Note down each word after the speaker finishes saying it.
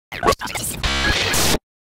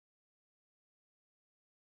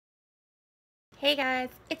Hey guys,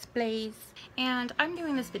 it's Blaize, and I'm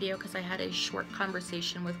doing this video because I had a short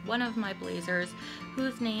conversation with one of my blazers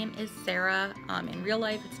whose name is Sarah. In real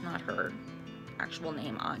life, it's not her actual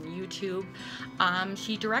name on YouTube.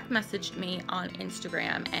 She direct messaged me on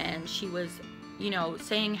Instagram, and she was,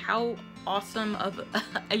 saying how awesome of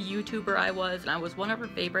a YouTuber I was, and I was one of her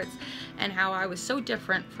favorites, and how I was so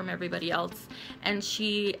different from everybody else. And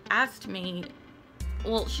she asked me,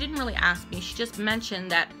 well, she didn't really ask me, she just mentioned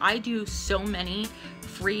that I do so many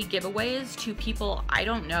free giveaways to people I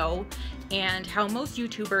don't know, and how most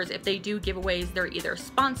YouTubers, if they do giveaways, they're either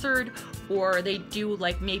sponsored or they do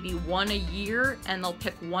like maybe one a year and they'll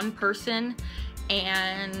pick one person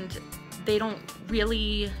and they don't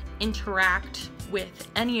really interact with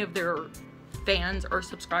any of their fans or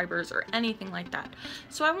subscribers or anything like that.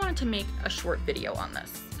 So I wanted to make a short video on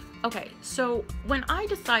this. Okay, so when I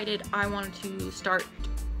decided I wanted to start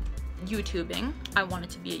YouTubing, I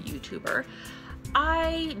wanted to be a YouTuber,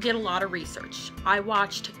 I did a lot of research. I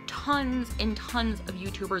watched tons and tons of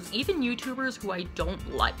YouTubers, even YouTubers who I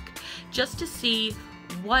don't like, just to see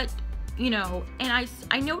what, and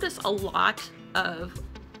I notice a lot of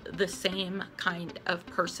the same kind of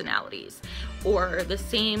personalities, or the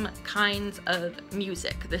same kinds of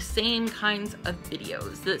music, the same kinds of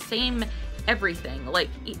videos, the same everything, like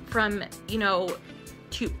from to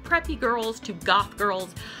preppy girls to goth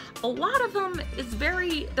girls. A lot of them is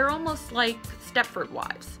they're almost like Stepford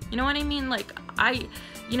wives, you know what I mean? Like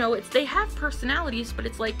they have personalities, but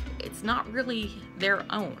it's like it's not really their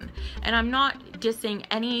own. And I'm not dissing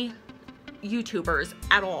any YouTubers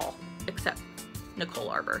at all except Nicole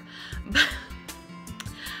Arbor,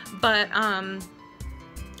 but I'm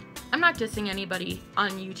not dissing anybody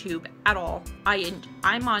on YouTube at all.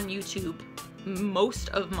 I'm on YouTube most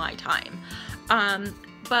of my time.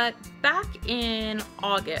 But back in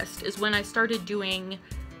August is when I started doing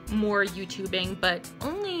more YouTubing, but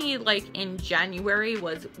only like in January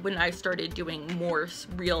was when I started doing more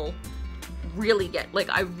I really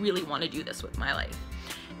want to do this with my life.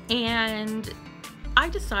 And I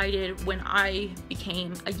decided when I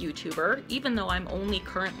became a YouTuber, even though I'm only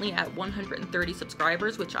currently at 130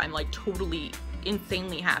 subscribers, which I'm like totally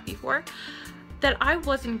insanely happy for, that I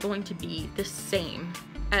wasn't going to be the same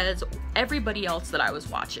as everybody else that I was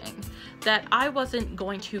watching, that I wasn't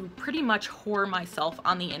going to pretty much whore myself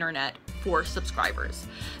on the internet for subscribers,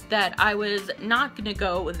 that I was not gonna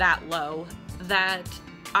go that low, that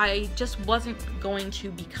I just wasn't going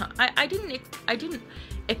to become, I didn't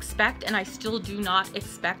expect, and I still do not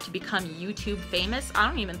expect to become YouTube famous. I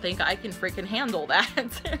don't even think I can freaking handle that.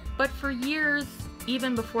 But for years,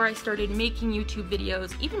 even before I started making YouTube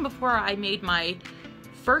videos, even before I made my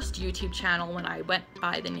first YouTube channel when I went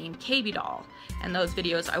by the name KB Doll, and those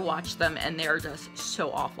videos, I watched them and they're just so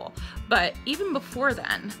awful. But even before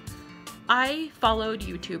then, I followed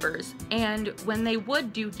YouTubers, and when they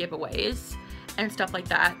would do giveaways and stuff like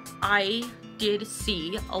that, I did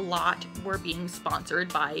see a lot were being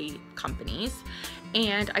sponsored by companies,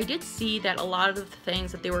 and I did see that a lot of the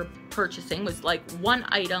things that they were purchasing was like one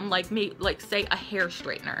item, like say a hair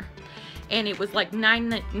straightener, and it was like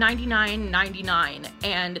 $99.99,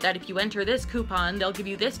 and that if you enter this coupon, they'll give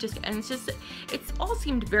you this discount. And it's all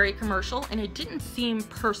seemed very commercial, and it didn't seem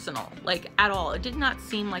personal, like at all. It did not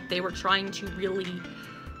seem like they were trying to really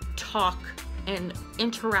talk and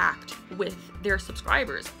interact with their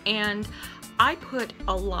subscribers. And I put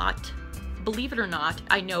a lot, believe it or not,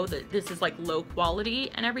 I know that this is like low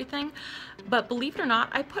quality and everything, but believe it or not,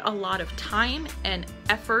 I put a lot of time and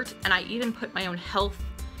effort, and I even put my own health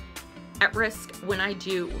at risk when I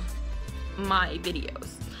do my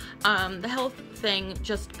videos. The health thing,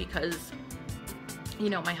 just because,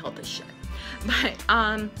 my health is shit. But,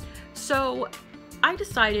 so I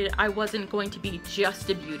decided I wasn't going to be just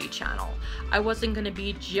a beauty channel. I wasn't going to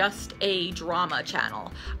be just a drama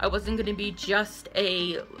channel. I wasn't going to be just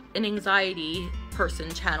an anxiety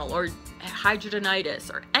person channel or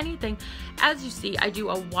hidradenitis or anything. As you see, I do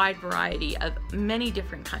a wide variety of many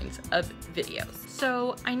different kinds of videos.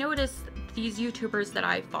 So I noticed these YouTubers that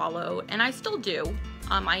I follow, and I still do,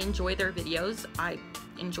 I enjoy their videos. I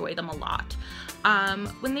enjoy them a lot.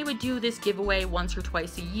 When they would do this giveaway once or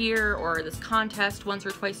twice a year, or this contest once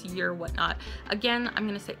or twice a year, or whatnot, again, I'm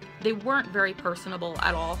gonna say they weren't very personable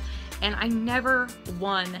at all, and I never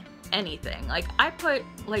won anything. Like I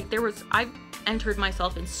entered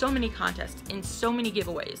myself in so many contests, in so many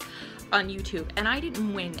giveaways on YouTube, and I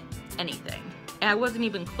didn't win anything. And I wasn't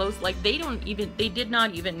even close. Like they did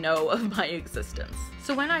not even know of my existence.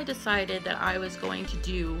 So when I decided that I was going to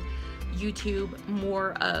do YouTube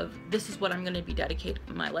more of this is what I'm going to be dedicating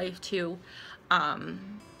my life to,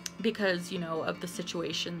 because, you know, of the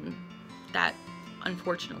situation that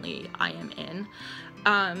unfortunately I am in,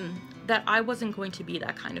 that I wasn't going to be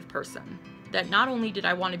that kind of person. That not only did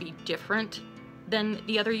I want to be different than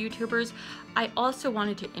the other YouTubers, I also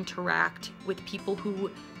wanted to interact with people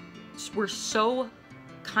who were so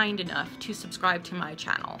kind enough to subscribe to my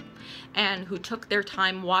channel and who took their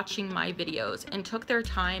time watching my videos and took their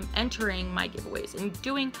time entering my giveaways and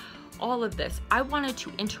doing all of this. I wanted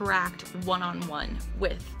to interact one-on-one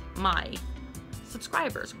with my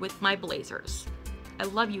subscribers, with my blazers. I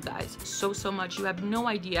love you guys so, so much. You have no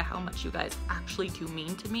idea how much you guys actually do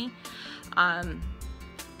mean to me.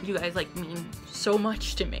 You guys like mean so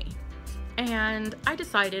much to me. And I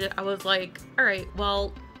decided, I was like, all right,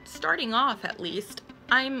 well, starting off at least,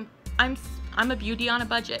 I'm a beauty on a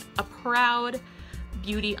budget, a proud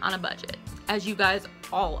beauty on a budget, as you guys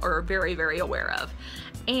all are very, very aware of.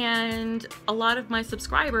 And a lot of my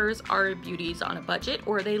subscribers are beauties on a budget,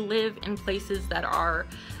 or they live in places that are,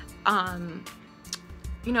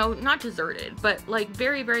 you know, not deserted, but like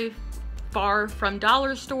very, very far from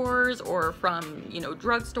dollar stores or from, you know,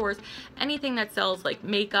 drugstores, anything that sells like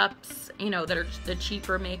makeups, you know, that are the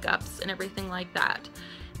cheaper makeups and everything like that.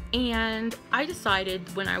 And I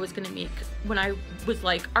decided when I was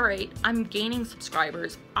like, all right, I'm gaining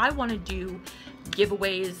subscribers, I want to do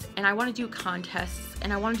giveaways and I want to do contests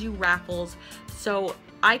and I want to do raffles, so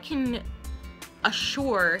I can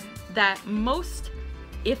assure that most,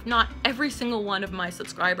 if not every single one of my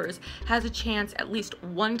subscribers has a chance at least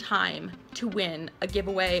one time to win a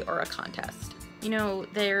giveaway or a contest. You know,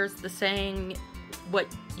 there's the saying, what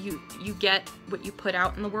you get what you put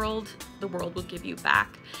out in the world will give you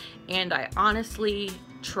back. And I honestly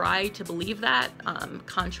try to believe that,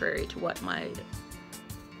 contrary to what my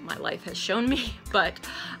life has shown me. But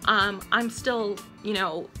I'm still, you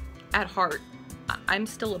know, at heart, I'm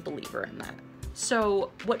still a believer in that.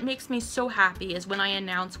 So what makes me so happy is when I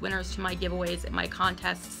announce winners to my giveaways and my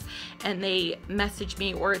contests, and they message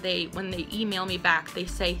me, or when they email me back, they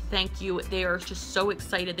say thank you. They are just so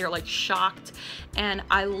excited. They're like shocked. And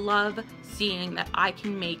I love seeing that I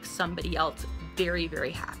can make somebody else very,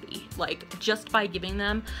 very happy, like just by giving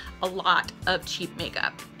them a lot of cheap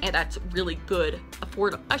makeup. And that's really good,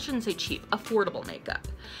 affordable, I shouldn't say cheap, affordable makeup.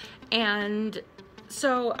 And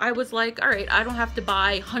so I was like, all right, I don't have to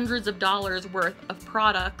buy hundreds of dollars worth of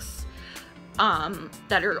products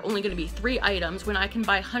that are only going to be 3 items, when I can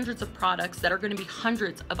buy hundreds of products that are going to be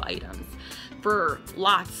hundreds of items for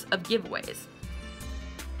lots of giveaways.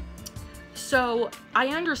 So I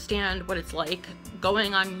understand what it's like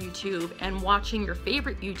going on YouTube and watching your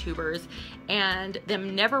favorite YouTubers and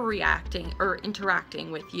them never reacting or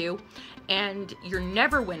interacting with you, and you're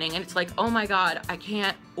never winning, and it's like, oh my god, I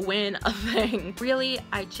can't win a thing. Really,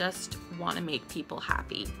 I just want to make people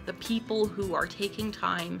happy. The people who are taking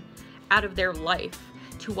time out of their life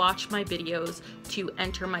to watch my videos, to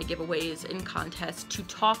enter my giveaways and contests, to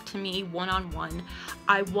talk to me one-on-one.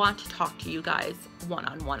 I want to talk to you guys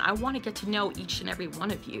one-on-one. I want to get to know each and every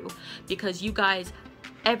one of you, because you guys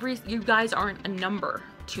aren't a number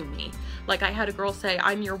to me. Like, I had a girl say,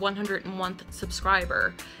 I'm your 101st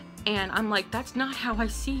subscriber. And I'm like, that's not how I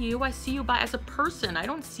see you. I see you as a person. I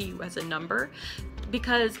don't see you as a number.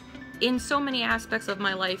 Because in so many aspects of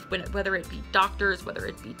my life, whether it be doctors, whether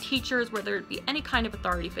it be teachers, whether it be any kind of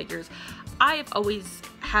authority figures, I have always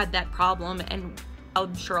had that problem, and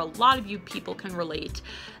I'm sure a lot of you people can relate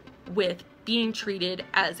with being treated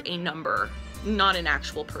as a number, not an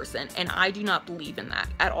actual person, and I do not believe in that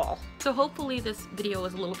at all. So hopefully this video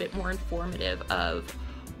is a little bit more informative of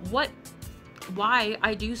why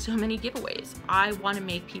I do so many giveaways. I want to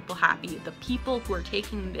make people happy. The people who are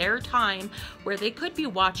taking their time, where they could be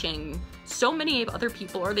watching so many other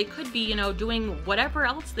people, or they could be, you know, doing whatever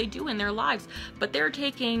else they do in their lives, but they're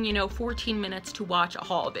taking, you know, 14 minutes to watch a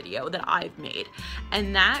haul video that I've made.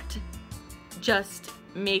 And that just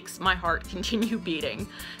makes my heart continue beating.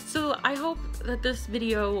 So I hope that this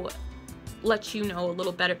video lets you know a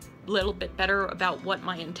little bit better about what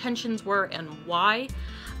my intentions were and why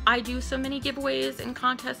I do so many giveaways and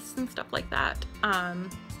contests and stuff like that.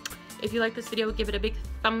 If you like this video, give it a big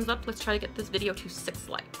thumbs up. Let's try to get this video to 6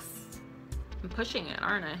 likes. I'm pushing it,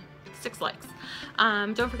 aren't I? 6 likes.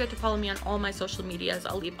 Don't forget to follow me on all my social medias.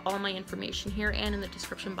 I'll leave all my information here and in the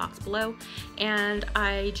description box below. And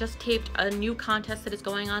I just taped a new contest that is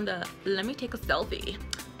going on, the Let Me Take a Selfie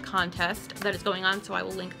contest that is going on, so I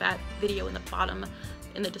will link that video in the bottom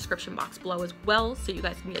in the description box below as well, so you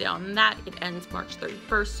guys can get on that. It ends March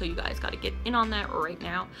 31st, so you guys got to get in on that right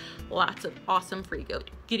now. Lots of awesome free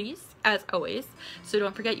goodies as always. So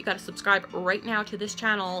don't forget, you got to subscribe right now to this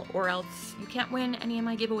channel, or else you can't win any of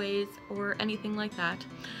my giveaways or anything like that.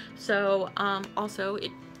 So also,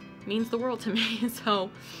 it means the world to me.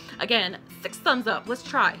 So again, 6 thumbs up. Let's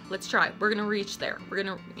try. We're gonna reach there. We're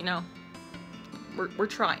gonna, you know, we're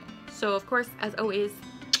trying. So of course, as always,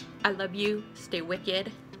 I love you, stay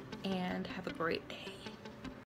wicked, and have a great day.